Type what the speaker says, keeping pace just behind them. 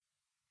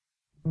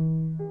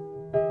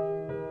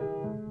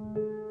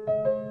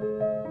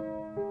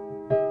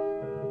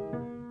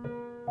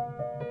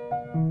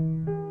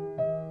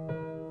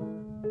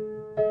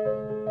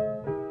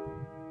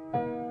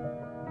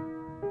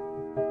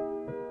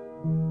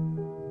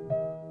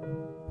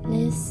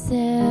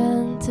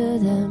Listen to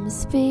them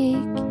speak,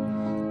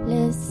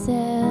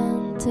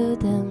 listen to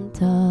them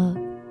talk.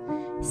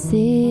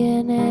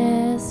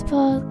 CNS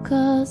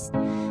podcast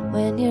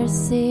when you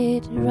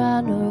sit,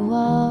 run or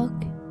walk.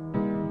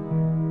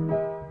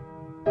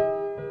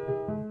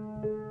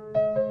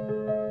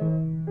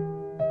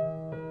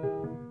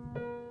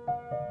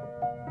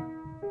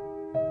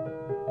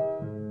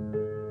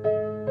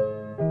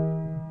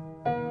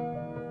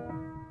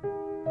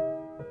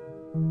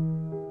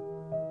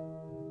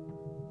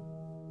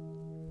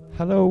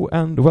 Hello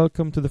and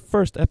welcome to the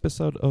first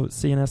episode of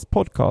CNS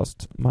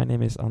podcast. My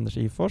name is Anders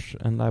Ifors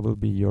and I will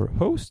be your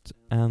host.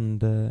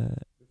 And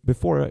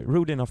before I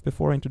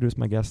introduce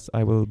my guests,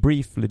 I will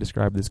briefly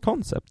describe this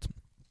concept.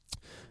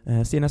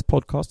 CNS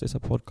podcast is a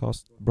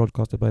podcast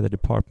broadcasted by the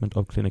Department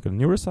of Clinical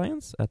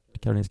Neuroscience at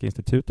Karolinska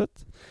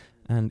Institutet.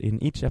 And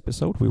in each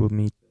episode we will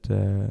meet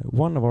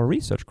one of our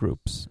research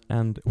groups.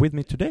 And with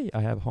me today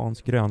I have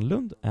Hans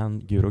Grönlund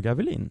and Guro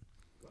Gafvelin.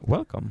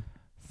 Welcome.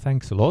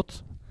 Thanks a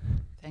lot.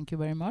 Thank you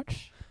very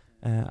much.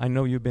 I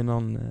know you've been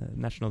on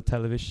national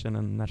television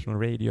and national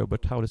radio,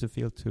 but how does it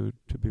feel to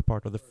be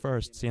part of the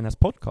first CNS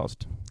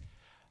podcast?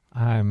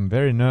 I'm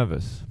very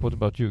nervous. What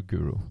about you,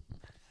 Guro?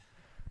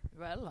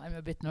 Well, I'm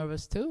a bit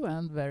nervous too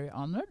and very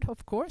honored,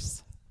 of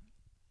course.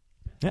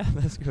 Yeah,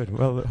 that's good.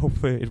 Well,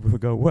 hopefully it will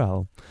go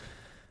well.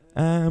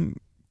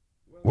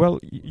 Well,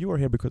 you are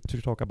here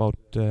to talk about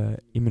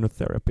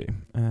immunotherapy.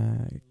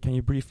 Can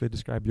you briefly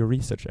describe your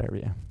research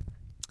area?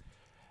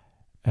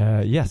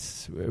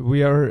 Yes,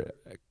 we are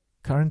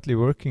currently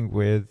working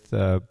with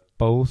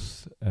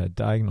both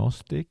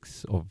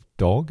diagnostics of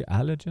dog,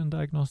 allergen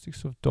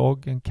diagnostics of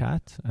dog and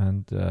cat,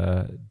 and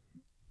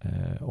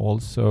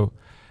also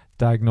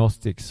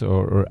diagnostics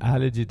or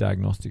allergy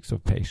diagnostics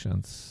of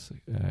patients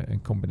in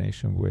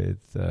combination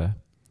with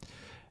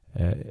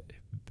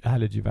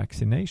allergy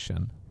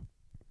vaccination.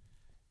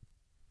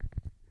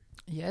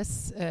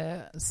 Yes,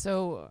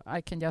 so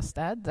I can just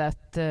add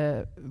that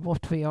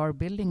what we are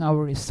building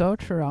our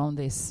research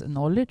around is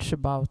knowledge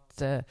about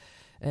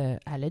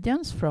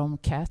allergens from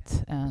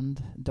cat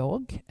and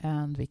dog,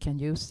 and we can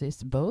use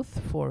this both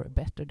for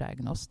better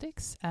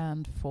diagnostics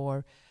and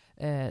for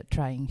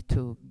trying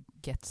to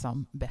get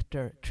some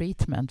better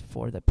treatment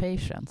for the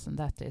patients, and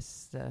that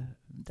is the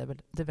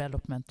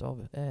development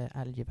of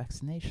allergy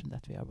vaccination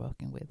that we are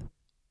working with.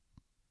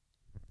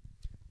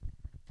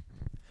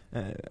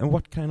 And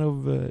what kind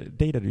of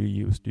data do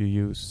you use? Do you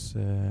use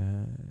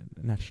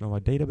national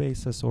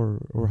databases,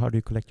 or how do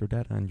you collect your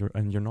data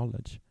and your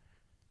knowledge?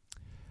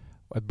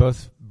 Well,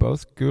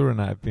 both Guro and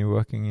I have been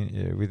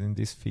working within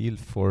this field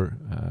for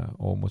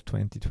almost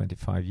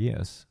 20-25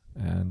 years,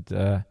 and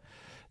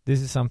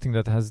this is something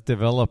that has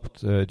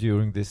developed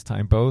during this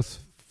time.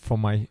 Both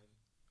from my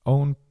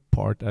own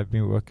part, I've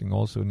been working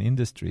also in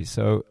industry,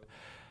 so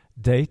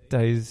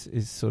data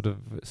is sort of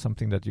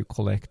something that you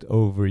collect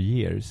over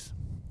years.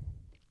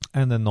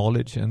 And the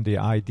knowledge and the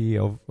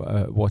idea of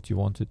what you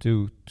want to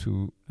do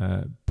to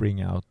bring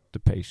out the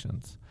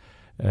patients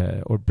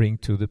or bring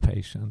to the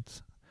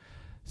patients.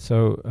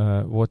 So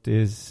what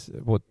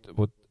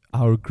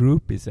our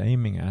group is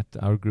aiming at?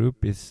 Our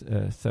group is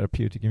a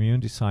Therapeutic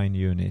Immune Design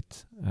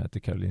Unit at the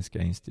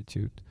Karolinska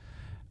Institute.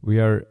 We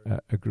are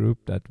a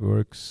group that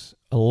works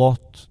a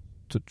lot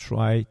to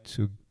try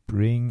to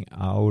bring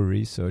our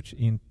research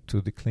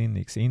into the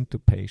clinics, into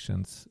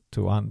patients,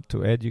 to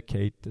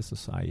educate the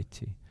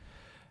society.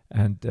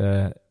 And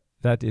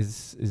that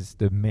is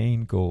the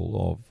main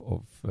goal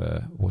of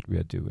what we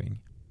are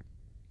doing.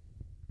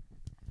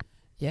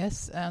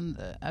 Yes, and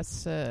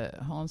as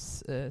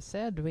Hans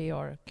said, we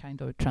are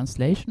kind of a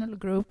translational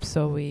group,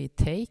 so we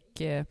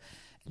take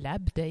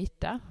lab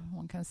data,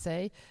 one can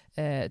say,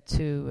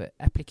 to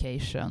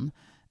application.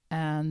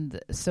 And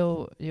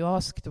so you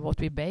asked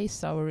what we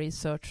base our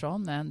research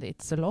on, and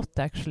it's a lot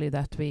actually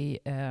that we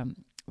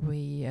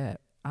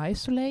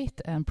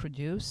isolate and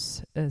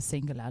produce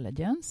single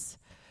allergens.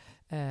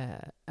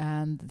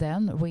 And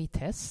then we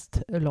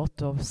test a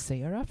lot of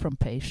sera from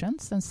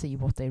patients and see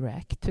what they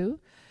react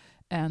to.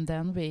 And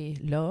then we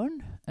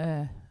learn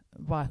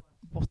what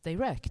they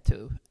react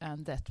to,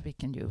 and that we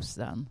can use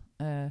then.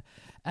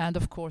 And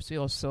of course we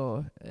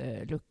also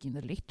look in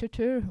the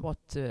literature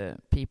what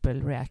people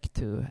react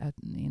to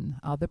in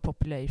other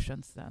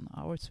populations than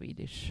our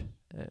Swedish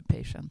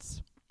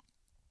patients.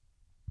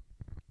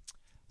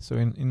 So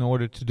in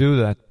order to do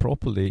that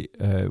properly,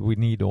 we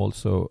need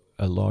also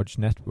a large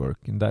network,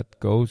 and that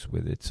goes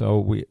with it. So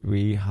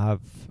we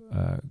have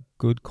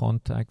good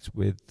contacts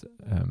with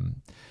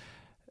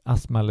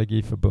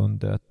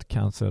Astma-allergiförbundet,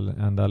 Cancer-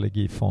 and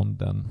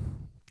Allergifonden,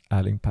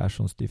 Erling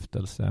Persson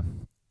Stiftelse,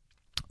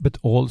 but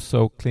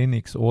also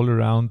clinics all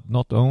around,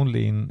 not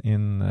only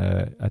in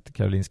at the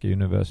Karolinska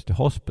University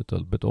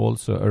Hospital, but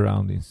also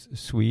around in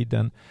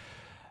Sweden,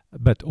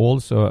 but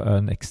also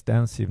an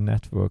extensive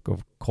network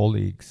of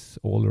colleagues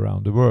all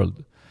around the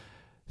world.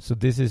 So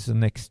this is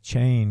an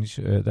exchange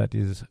that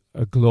is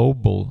a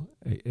global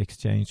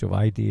exchange of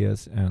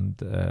ideas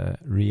and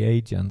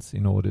reagents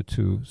in order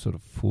to sort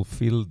of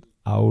fulfill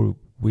our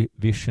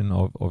vision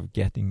of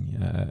getting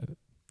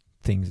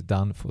things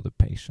done for the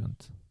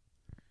patient.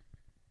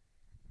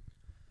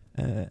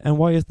 And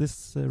why is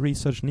this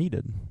research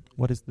needed?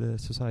 What is the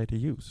society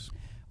use?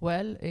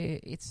 Well,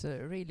 it's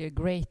really a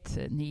great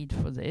need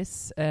for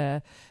this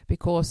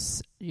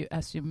because,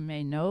 as you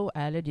may know,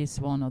 allergy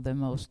is one of the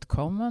most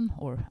common,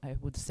 or I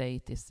would say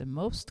it is the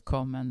most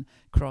common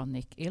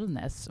chronic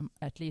illness,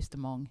 at least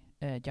among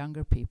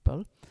younger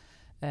people.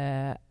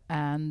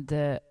 And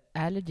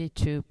allergy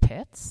to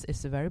pets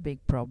is a very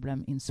big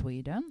problem in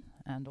Sweden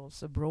and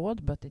also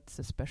abroad, but it's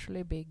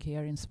especially big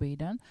here in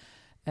Sweden.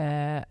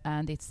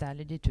 And it's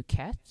allergy to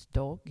cat,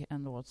 dog,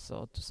 and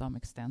also to some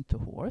extent to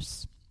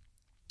horse.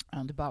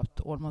 And about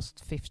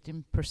almost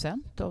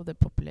 15% of the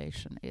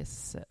population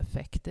is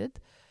affected.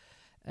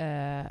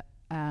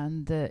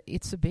 And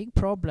it's a big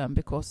problem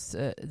because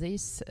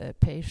these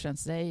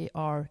patients, they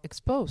are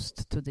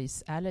exposed to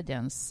these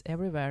allergens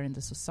everywhere in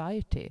the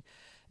society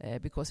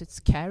because it's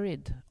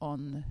carried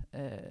on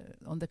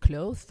the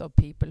clothes of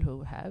people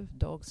who have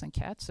dogs and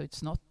cats. So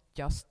it's not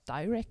just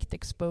direct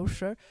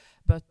exposure,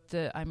 but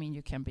I mean,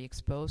 you can be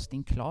exposed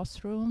in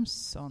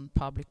classrooms, on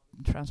public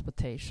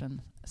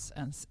transportation,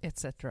 and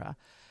etc.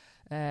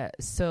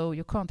 So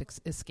you can't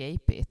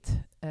escape it.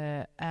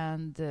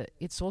 And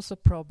it's also a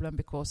problem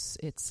because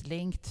it's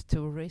linked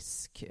to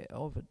risk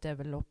of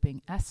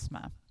developing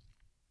asthma.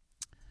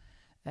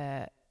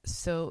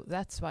 So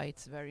that's why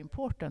it's very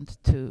important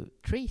to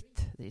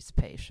treat these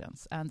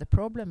patients. And the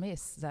problem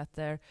is that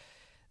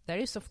there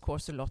is, of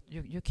course, a lot.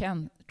 You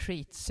can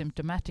treat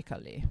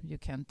symptomatically. You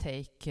can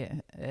take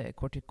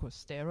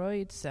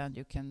corticosteroids, and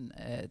you can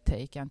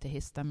take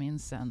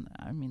antihistamines, and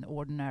I mean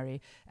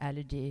ordinary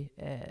allergy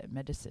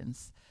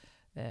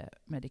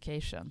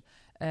medication.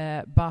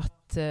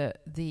 But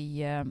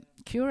the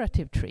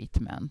curative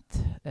treatment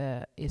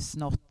is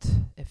not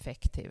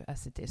effective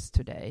as it is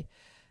today.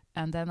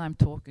 And then I'm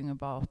talking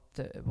about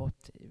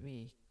what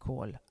we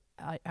call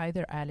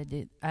either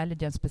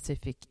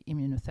allergen-specific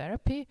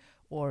immunotherapy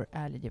or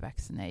allergy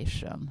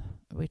vaccination,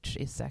 which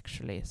is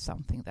actually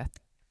something that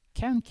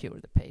can cure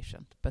the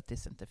patient but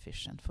isn't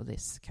efficient for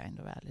this kind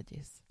of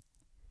allergies.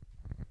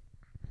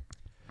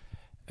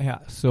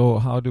 Yeah, so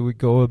how do we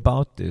go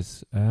about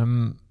this?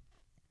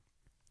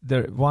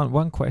 There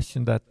one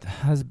question that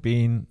has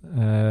been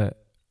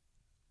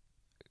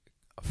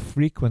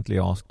frequently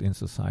asked in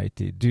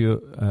society: do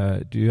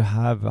you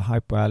have a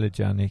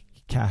hypoallergenic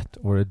cat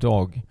or a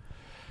dog?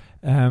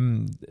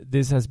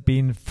 This has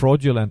been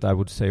fraudulent, I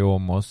would say,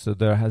 almost. So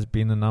there has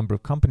been a number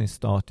of companies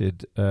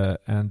started,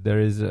 and there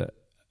is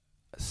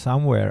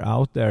somewhere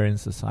out there in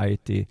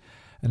society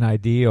an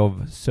idea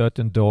of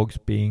certain dogs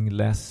being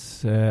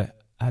less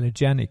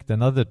allergenic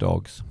than other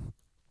dogs.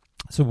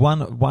 So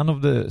one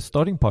of the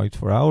starting points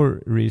for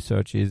our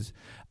research is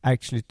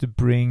actually to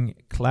bring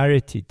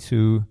clarity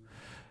to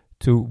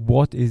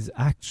what is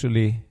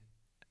actually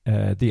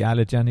the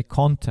allergenic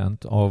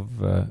content of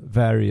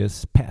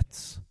various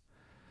pets.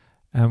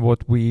 And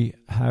what we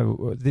have,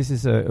 this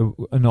is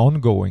an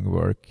ongoing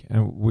work,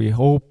 and we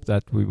hope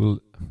that we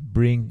will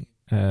bring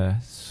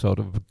sort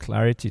of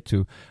clarity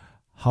to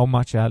how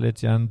much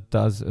allergen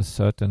does a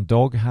certain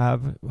dog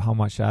have, how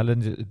much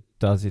allergen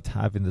does it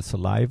have in the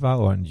saliva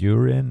or in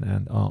urine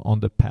and on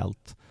the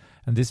pelt.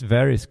 And this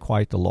varies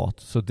quite a lot.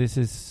 So this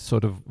is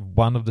sort of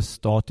one of the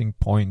starting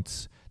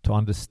points to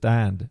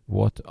understand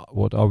what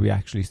are we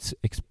actually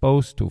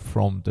exposed to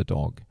from the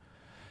dog.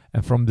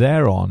 And from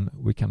there on,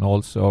 we can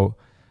also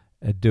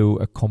do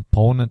a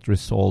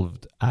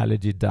component-resolved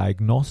allergy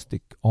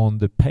diagnostic on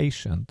the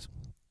patient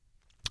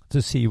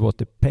to see what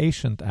the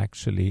patient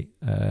actually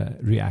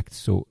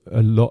reacts to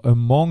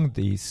among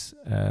these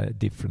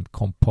different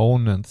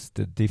components,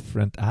 the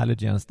different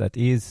allergens that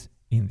is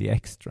in the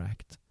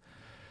extract.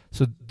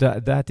 So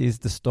that is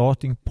the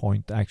starting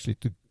point actually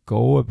to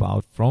go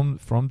about from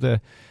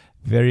the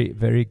very,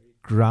 very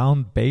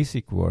ground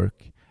basic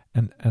work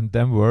and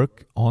then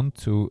work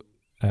onto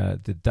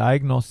the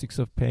diagnostics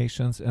of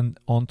patients, and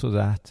onto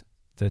that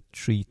the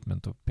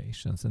treatment of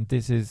patients. And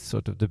this is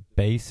sort of the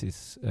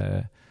basis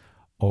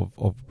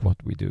of what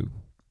we do.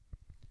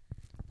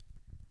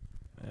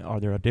 Are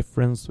there a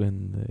difference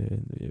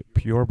in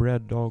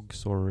purebred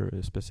dogs or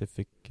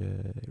specific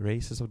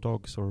races of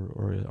dogs,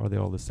 or are they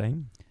all the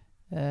same?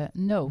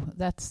 No,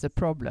 that's the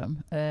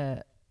problem.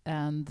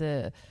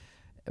 And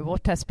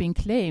what has been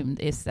claimed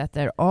is that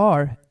there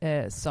are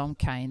some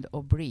kind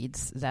of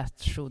breeds that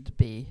should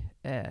be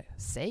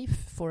safe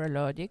for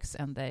allergics,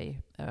 and they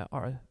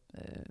are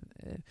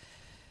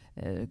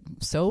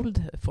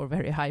sold for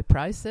very high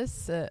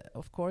prices,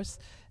 of course.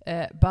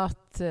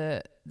 But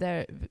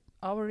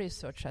our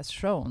research has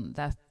shown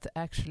that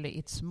actually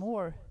it's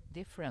more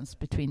difference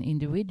between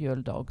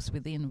individual dogs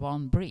within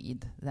one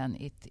breed than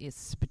it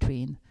is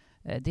between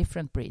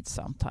different breeds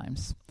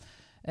sometimes.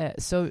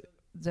 So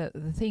the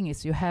thing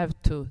is, you have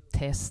to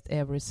test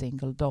every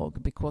single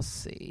dog,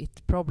 because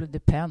it probably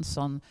depends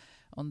on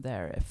on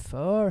their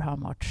fur, how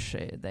much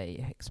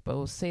they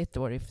expose it,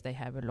 or if they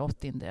have a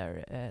lot in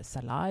their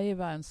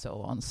saliva and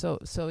so on.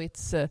 So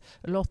it's a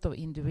lot of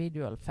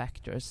individual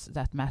factors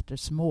that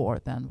matters more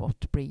than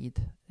what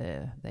breed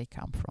they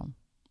come from.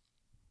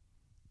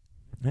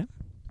 Yeah.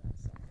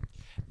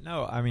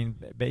 No, I mean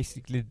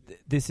basically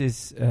this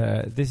is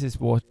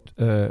what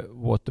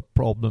the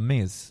problem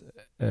is,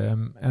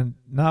 and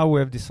now we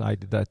have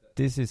decided that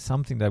this is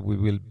something that we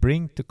will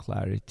bring to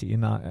clarity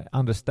and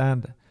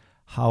understand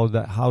how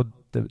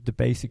the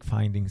basic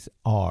findings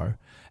are,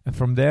 and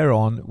from there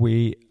on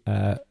we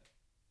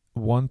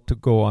want to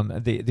go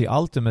on. The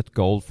ultimate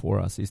goal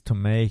for us is to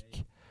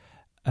make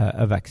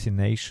a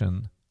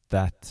vaccination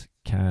that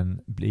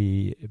can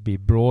be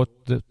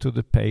brought to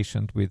the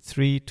patient with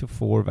 3 to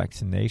 4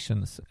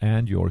 vaccinations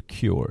and you're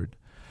cured.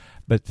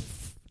 But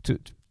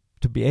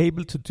to be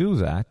able to do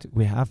that,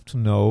 we have to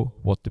know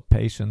what the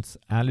patient's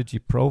allergy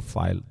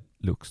profile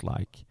looks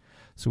like.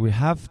 So we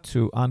have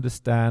to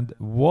understand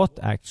what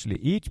actually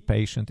each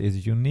patient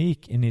is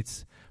unique in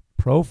its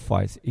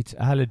profiles, its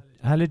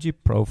allergy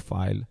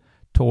profile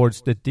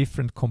towards the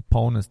different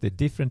components, the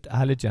different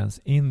allergens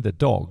in the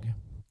dog.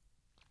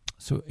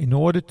 So in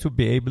order to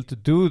be able to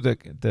do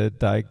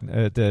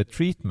the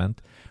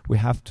treatment, we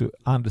have to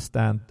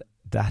understand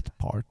that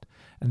part.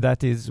 And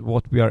that is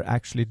what we are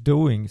actually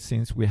doing,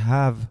 since we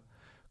have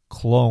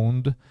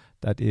cloned,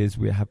 that is,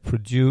 we have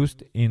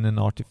produced in an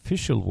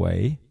artificial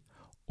way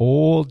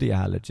all the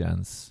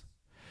allergens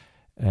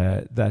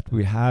that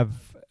we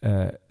have,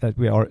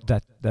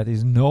 that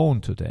is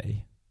known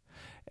today.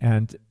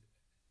 And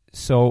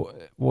so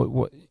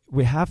what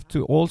we have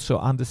to also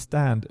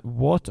understand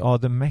what are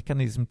the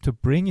mechanisms to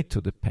bring it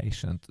to the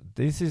patient.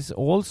 This is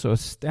also a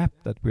step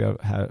that we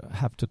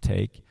have to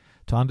take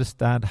to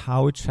understand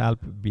how it shall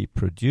be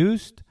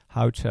produced,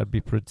 how it shall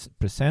be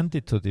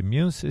presented to the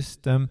immune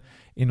system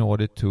in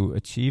order to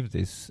achieve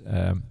this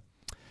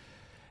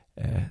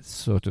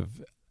sort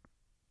of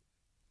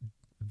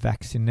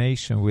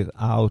vaccination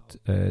without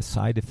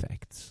side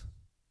effects.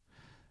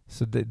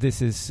 So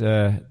this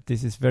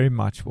is very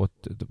much what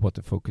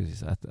the focus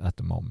is at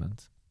the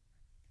moment.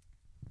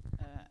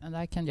 And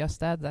I can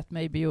just add that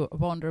maybe you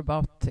wonder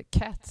about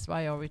cats.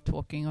 Why are we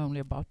talking only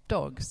about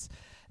dogs?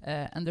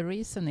 And the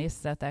reason is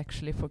that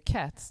actually for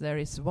cats there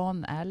is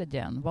one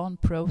allergen, one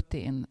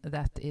protein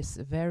that is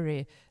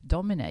very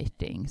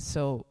dominating.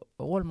 So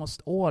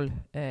almost all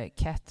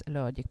cat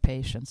allergic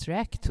patients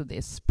react to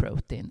this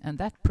protein. And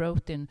that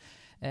protein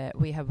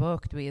we have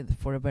worked with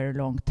for a very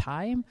long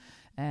time.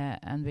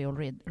 And we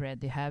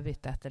already have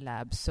it at the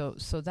lab,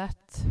 so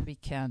that we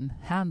can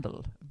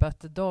handle. But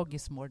the dog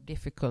is more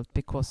difficult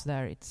because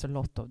there it's a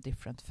lot of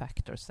different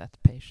factors that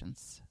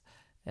patients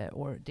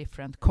or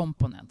different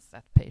components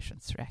that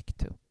patients react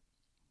to.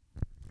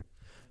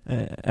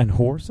 And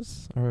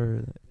horses,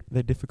 are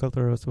they difficult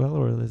as well,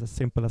 or is it as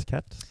simple as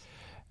cats?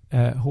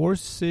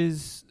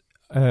 Horses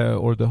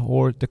or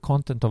the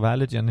content of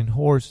allergen in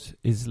horse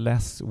is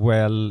less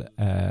well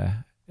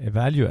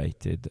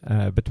evaluated,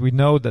 but we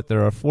know that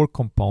there are 4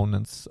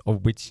 components,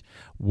 of which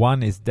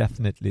one is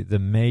definitely the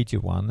major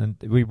one, and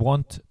we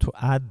want to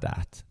add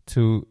that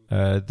to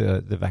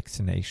the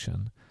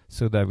vaccination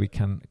so that we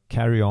can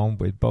carry on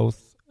with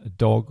both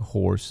dog,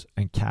 horse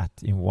and cat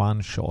in one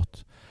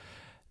shot.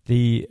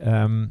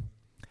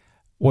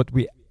 What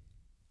we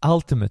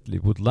ultimately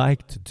would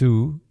like to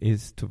do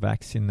is to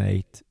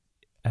vaccinate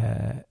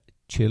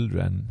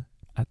children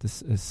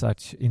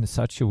in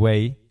such a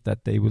way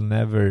that they will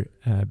never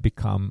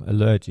become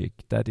allergic.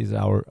 That is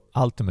our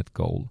ultimate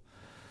goal.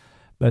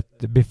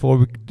 But before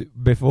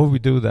we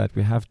do that,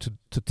 we have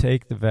to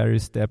take the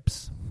various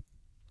steps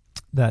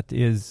that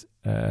is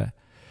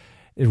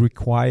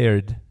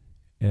required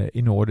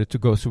in order to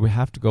go. So we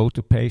have to go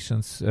to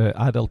patients,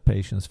 adult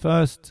patients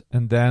first,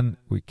 and then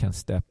we can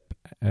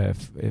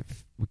if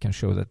we can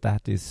show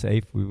that is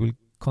safe, we will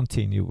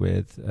continue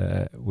with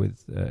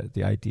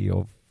the idea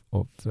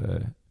of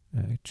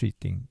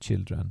treating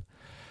children.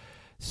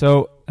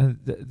 So I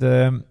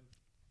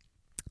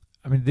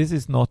mean, this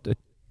is not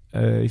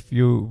if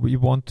we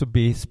want to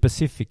be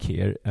specific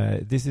here,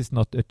 this is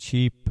not a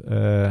cheap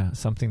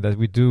something that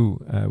we do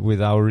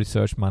with our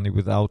research money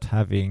without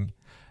having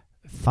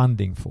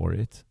funding for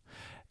it.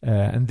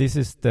 And this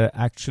is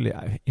actually,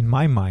 in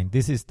my mind,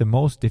 this is the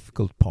most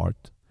difficult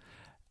part.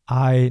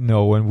 I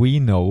know, and we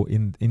know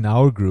in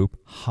our group,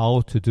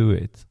 how to do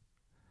it.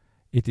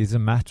 It is a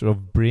matter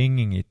of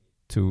bringing it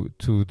to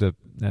the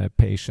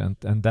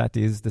patient, and that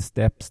is the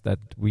steps that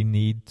we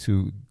need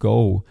to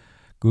go.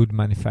 Good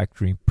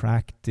manufacturing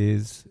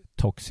practice,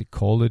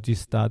 toxicology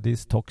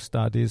studies, tox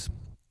studies.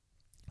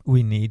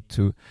 We need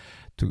to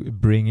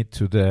bring it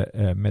to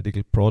the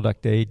medical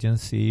product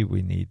agency.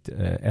 We need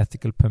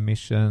ethical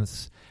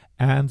permissions,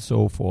 and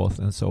so forth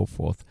and so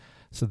forth.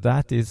 So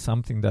that is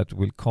something that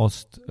will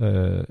cost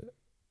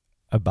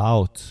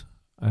about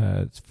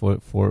for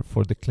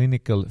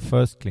the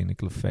first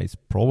clinical phase,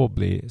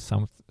 probably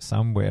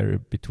somewhere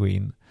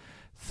between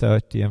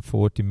 30 and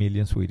 40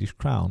 million Swedish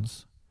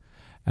crowns.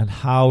 and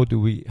how do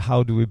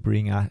we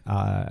bring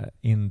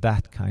in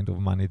that kind of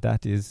money?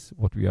 That is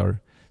what we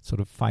are sort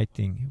of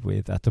fighting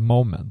with at the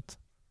moment.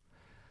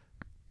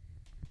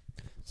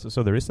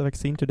 So there is a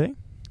vaccine today?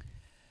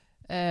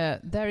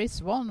 There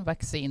is one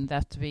vaccine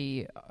that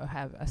we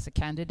have as a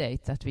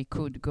candidate that we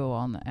could go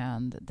on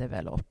and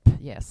develop,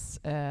 yes.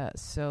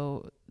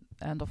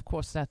 And of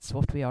course that's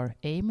what we are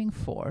aiming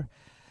for.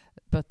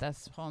 But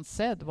as Hans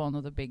said, one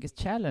of the biggest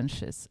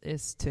challenges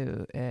is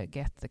to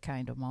get the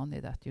kind of money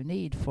that you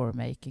need for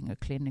making a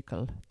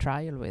clinical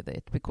trial with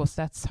it, because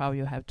that's how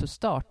you have to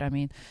start. I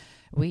mean,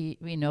 we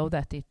know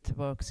that it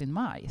works in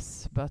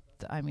mice, but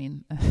I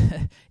mean,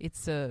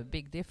 it's a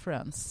big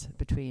difference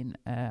between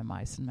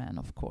mice and men,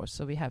 of course.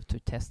 So we have to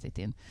test it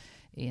in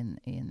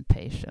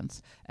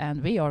patients,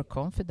 and we are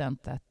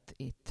confident that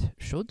it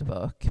should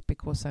work,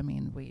 because I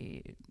mean,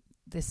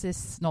 this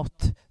is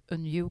not a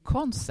new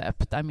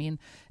concept. I mean,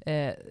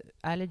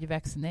 allergy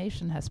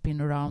vaccination has been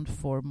around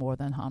for more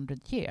than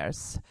 100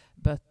 years,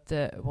 but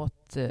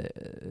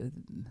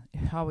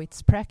how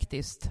it's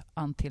practiced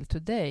until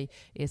today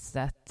is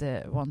that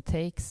one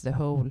takes the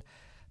whole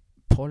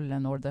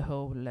pollen or the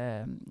whole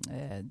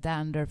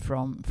dander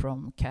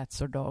from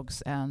cats or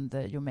dogs, and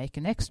you make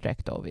an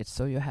extract of it.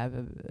 So you have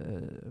a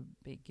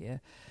big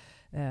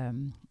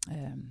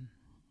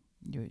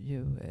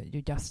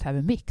you just have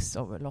a mix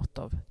of a lot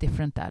of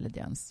different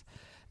allergens,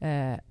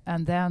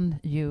 and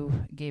then you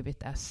give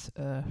it as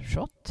a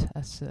shot,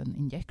 as an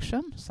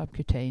injection,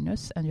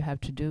 subcutaneous, and you have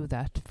to do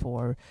that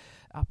for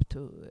up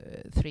to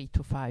 3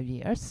 to 5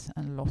 years,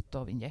 and a lot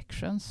of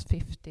injections,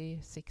 50,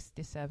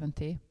 60,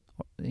 70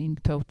 in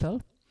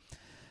total.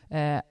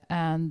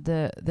 And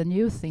the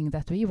new thing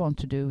that we want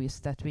to do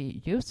is that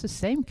we use the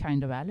same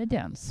kind of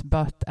allergens,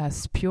 but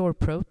as pure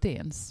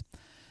proteins,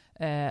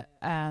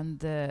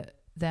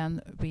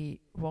 then we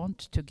want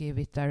to give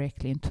it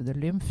directly into the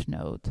lymph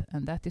node,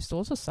 and that is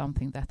also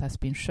something that has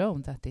been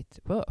shown that it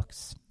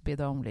works with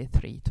only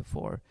 3 to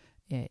 4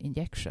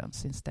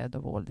 injections instead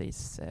of all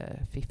these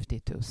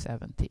 50 to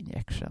 70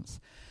 injections.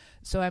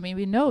 So I mean,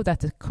 we know that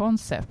the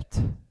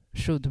concept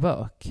should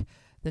work.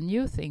 The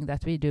new thing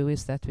that we do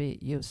is that we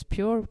use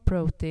pure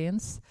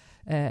proteins,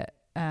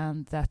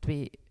 and that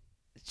we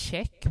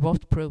check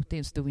what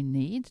proteins do we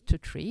need to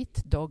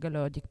treat dog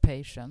allergic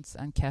patients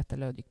and cat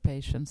allergic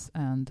patients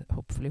and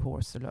hopefully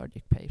horse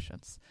allergic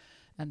patients,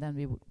 and then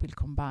we will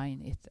combine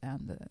it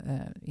and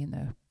in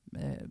a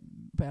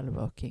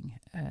well-working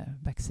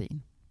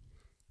vaccine.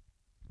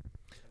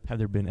 Have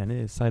there been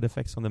any side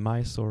effects on the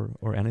mice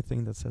or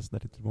anything that says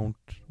that it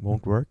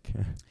won't work?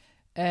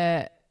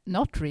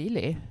 Not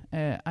really.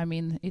 I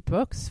mean, it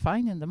works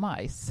fine in the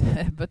mice,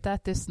 but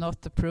that is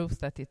not the proof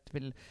that it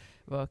will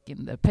work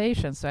in the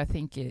patients. So I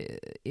think,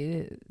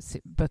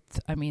 but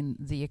I mean,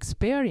 the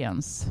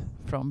experience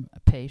from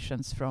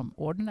patients from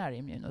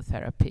ordinary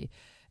immunotherapy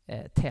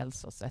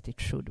tells us that it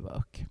should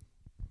work.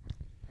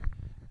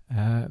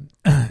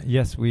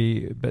 Yes,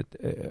 we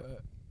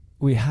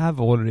have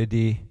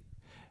already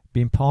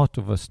been part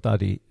of a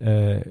study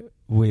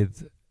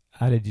with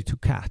allergy to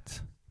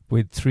cat,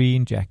 with 3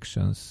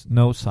 injections,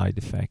 no side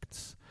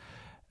effects,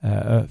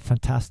 a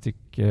fantastic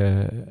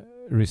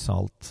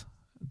result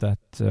that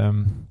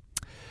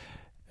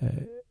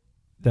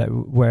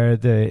where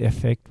the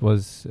effect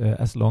was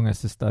as long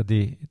as the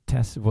study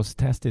was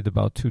tested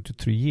about 2 to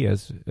 3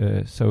 years.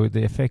 So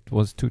the effect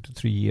was 2 to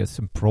 3 years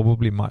and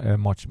probably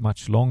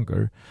much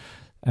longer.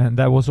 And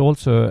that was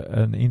also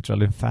an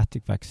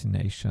intralymphatic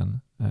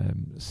vaccination.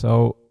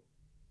 So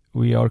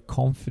we are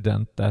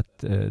confident that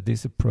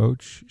this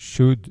approach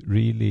should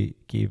really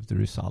give the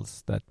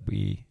results that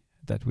we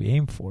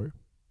aim for.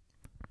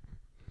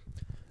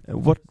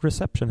 What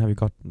reception have you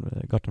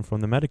gotten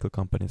from the medical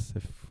companies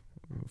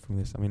from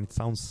this? I mean, it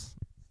sounds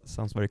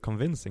very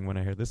convincing when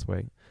I hear this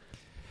way.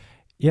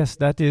 Yes,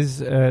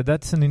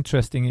 that's an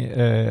interesting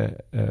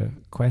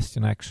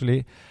question,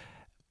 actually.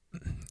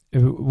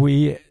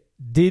 We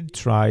did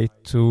try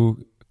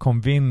to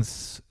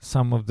convince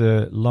some of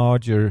the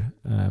larger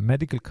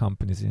medical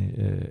companies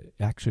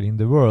actually in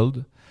the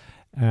world,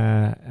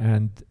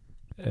 and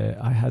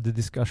I had a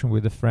discussion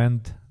with a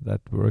friend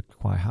that worked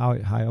quite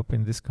high up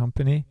in this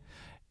company.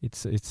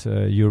 It's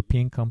a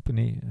European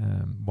company,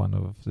 one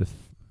of the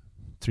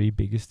 3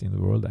 biggest in the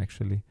world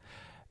actually,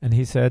 and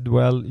he said,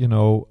 well,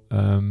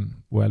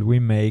 we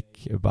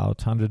make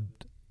about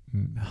 100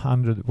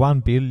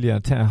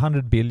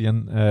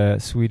 billion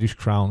Swedish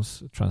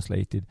crowns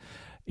translated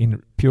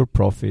in pure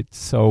profit,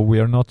 so we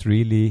are not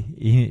really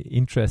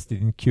interested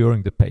in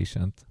curing the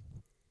patient.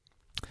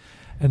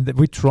 And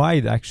we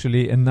tried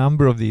actually a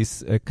number of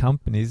these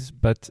companies,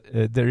 but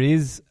there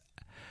is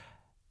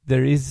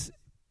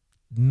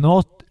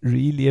not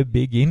really a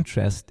big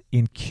interest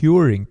in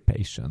curing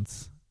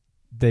patients.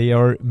 They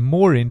are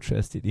more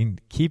interested in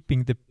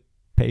keeping the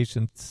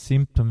patient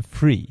symptom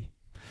free.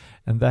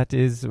 And that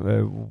is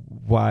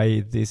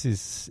why this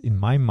is, in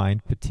my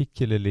mind,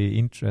 particularly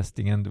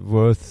interesting and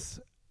worth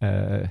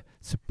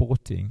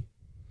supporting.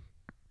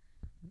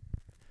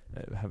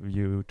 Have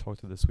you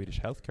talked to the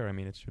Swedish healthcare? I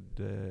mean, it should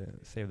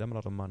save them a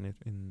lot of money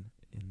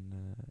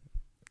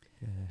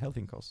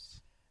healthing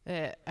costs?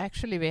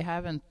 Actually, we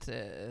haven't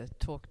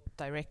talked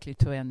directly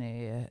to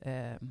any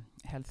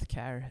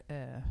healthcare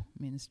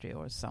ministry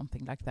or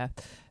something like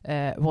that.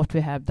 What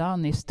we have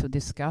done is to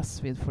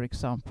discuss with, for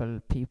example,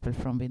 people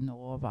from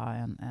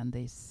Vinnova and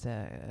this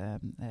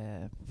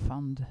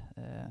fund,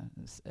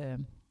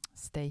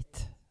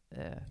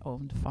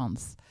 state-owned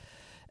funds.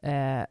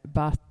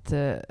 But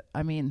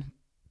I mean,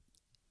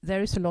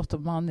 there is a lot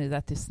of money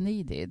that is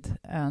needed,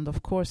 and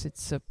of course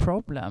it's a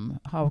problem.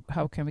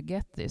 How can we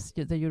get this?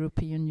 The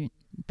European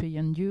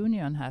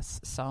Union has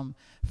some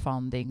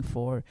funding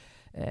for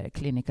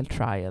clinical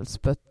trials,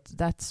 but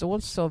that's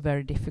also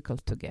very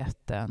difficult to get,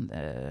 and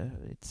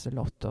it's a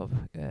lot of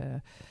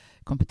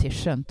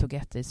competition to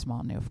get this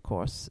money, of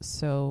course.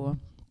 So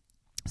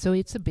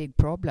it's a big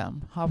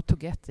problem how to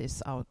get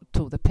this out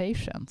to the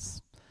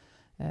patients,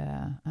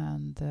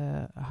 and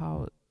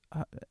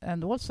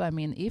also, I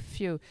mean,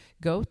 if you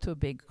go to a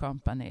big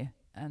company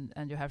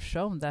and you have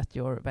shown that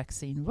your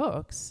vaccine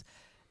works,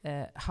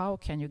 how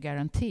can you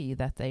guarantee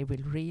that they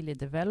will really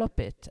develop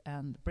it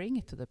and bring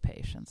it to the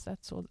patients?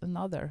 That's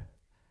another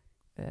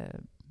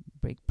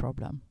big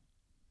problem.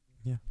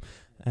 Yeah.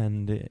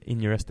 And in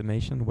your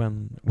estimation,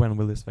 when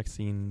will this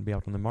vaccine be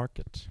out on the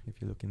market,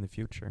 if you look in the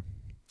future?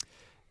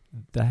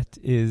 That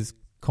is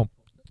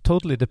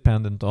totally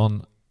dependent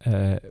on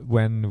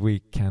when we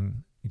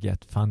can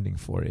get funding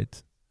for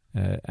it.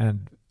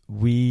 And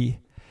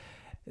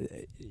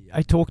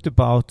I talked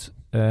about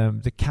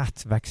the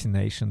cat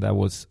vaccination that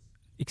was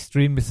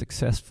extremely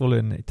successful,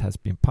 and it has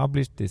been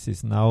published. This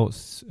is now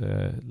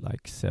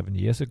like 7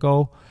 years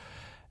ago.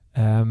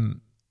 The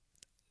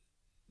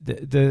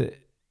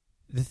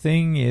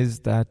thing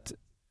is that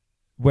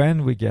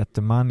when we get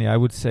the money, I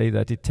would say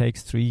that it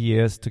takes 3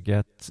 years to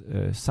get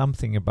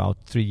something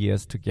about 3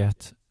 years to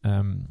get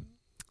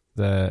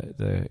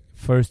the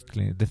first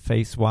the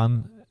phase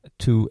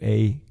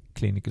 1/2A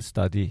clinical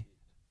study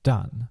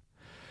done.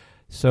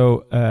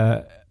 So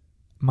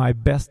my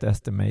best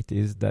estimate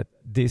is that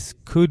this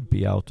could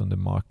be out on the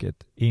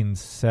market in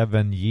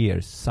 7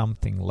 years,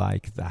 something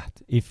like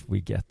that, if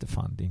we get the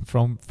funding,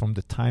 from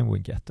the time we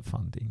get the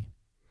funding.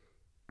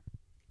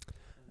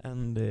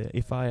 And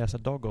if I, as a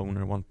dog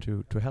owner, want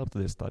to help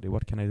this study,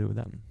 what can I do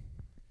then?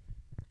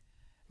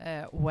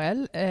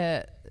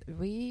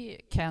 We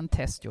can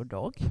test your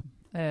dog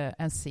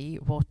and see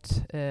what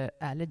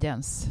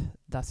allergens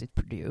does it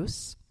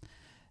produce.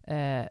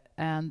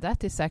 And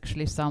that is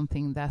actually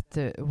something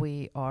that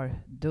we are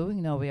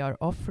doing now. We are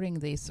offering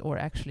this, or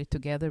actually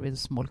together with a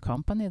small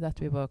company that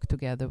we work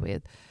together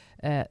with.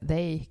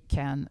 They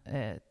can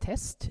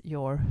test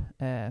your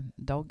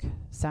dog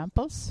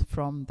samples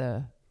from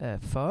the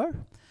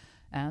fur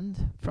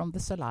and from the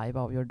saliva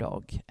of your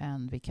dog,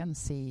 and we can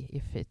see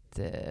if it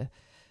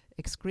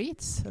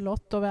excretes a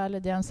lot of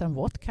allergens and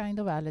what kind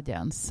of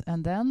allergens.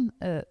 And then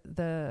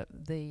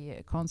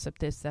the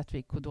concept is that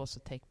we could also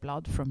take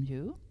blood from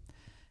you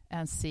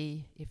and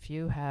see if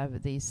you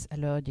have these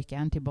allergic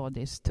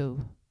antibodies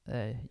to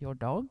your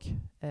dog.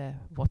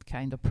 What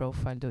kind of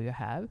profile do you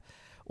have?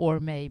 Or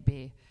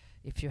maybe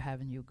if you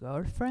have a new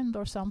girlfriend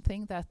or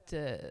something that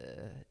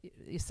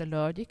is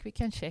allergic, we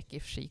can check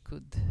if she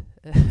could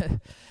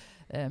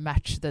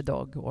match the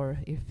dog, or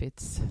if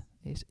it's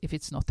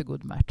not a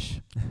good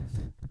match.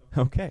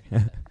 Okay.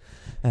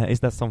 Is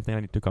that something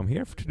I need to come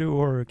here to do,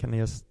 or can I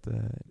just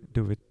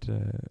do it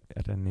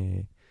at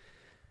any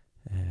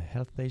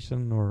health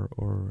station, or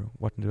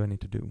what do I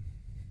need to do?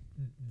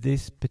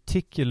 This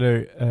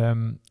particular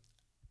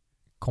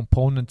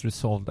component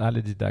resolved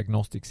allergy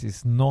diagnostics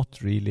is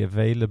not really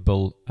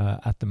available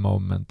at the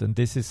moment, and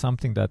this is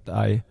something that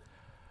I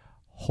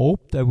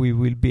hope that we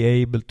will be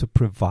able to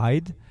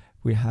provide.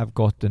 We have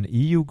got an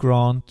EU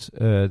grant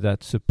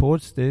that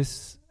supports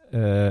this,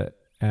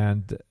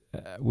 and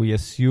we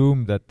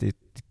assume that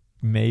it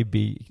may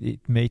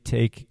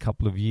take a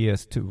couple of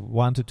years, to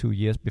 1 to 2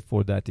 years,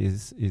 before that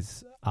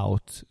is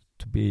out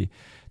to be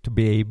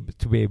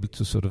able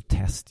to sort of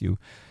test you.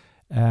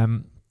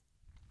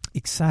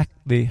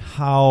 Exactly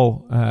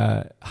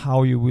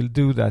how you will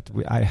do that,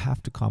 I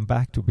have to come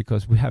back to,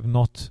 because we have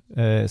not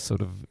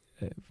sort of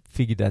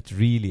figured that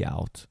really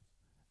out.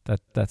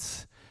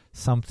 That's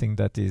something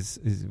that is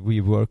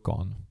we work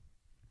on.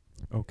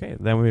 Okay,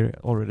 then we're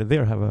already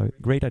there. Have a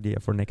great idea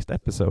for next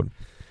episode,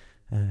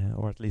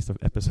 or at least an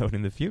episode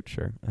in the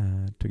future,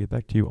 to get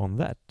back to you on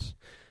that.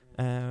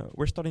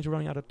 We're starting to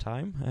run out of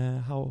time.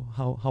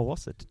 How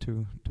was it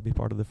to be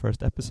part of the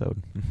first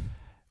episode?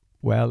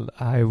 Well,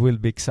 I will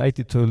be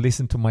excited to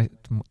listen to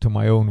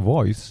my own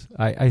voice.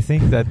 I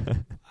think that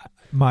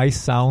my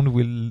sound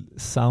will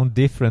sound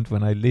different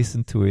when I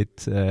listen to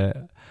it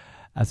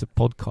as a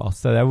podcast.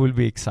 So that will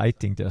be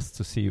exciting, just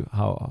to see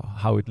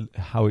how it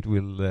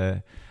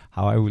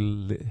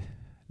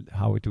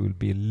will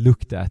be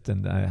looked at,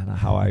 and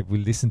how I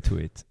will listen to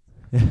it.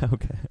 Yeah,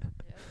 okay.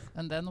 Yes.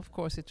 And then, of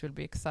course, it will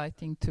be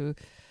exciting to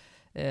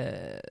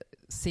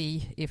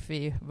see if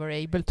we were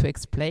able to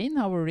explain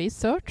our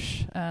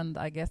research, and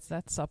I guess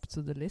that's up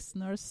to the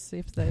listeners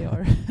if they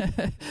are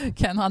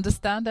can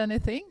understand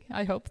anything.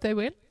 I hope they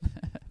will.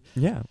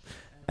 Yeah.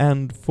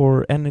 And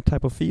for any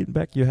type of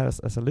feedback you have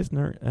as a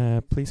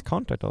listener, please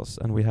contact us.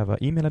 And we have an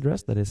email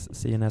address that is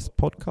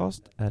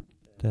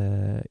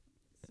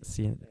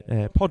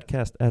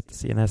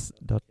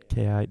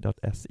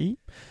podcast@cns.ki.se.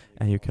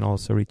 And you can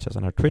also reach us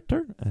on our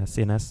Twitter,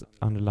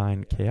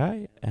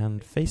 CNS_KI,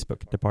 and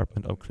Facebook,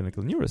 Department of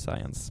Clinical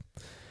Neuroscience.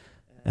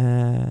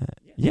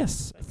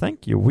 Yes,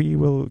 thank you. We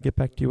will get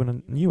back to you in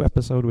a new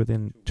episode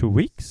within 2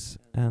 weeks,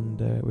 and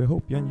we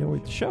hope you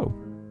enjoyed the show.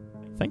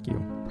 Thank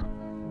you.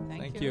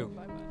 Thank you.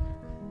 Bye.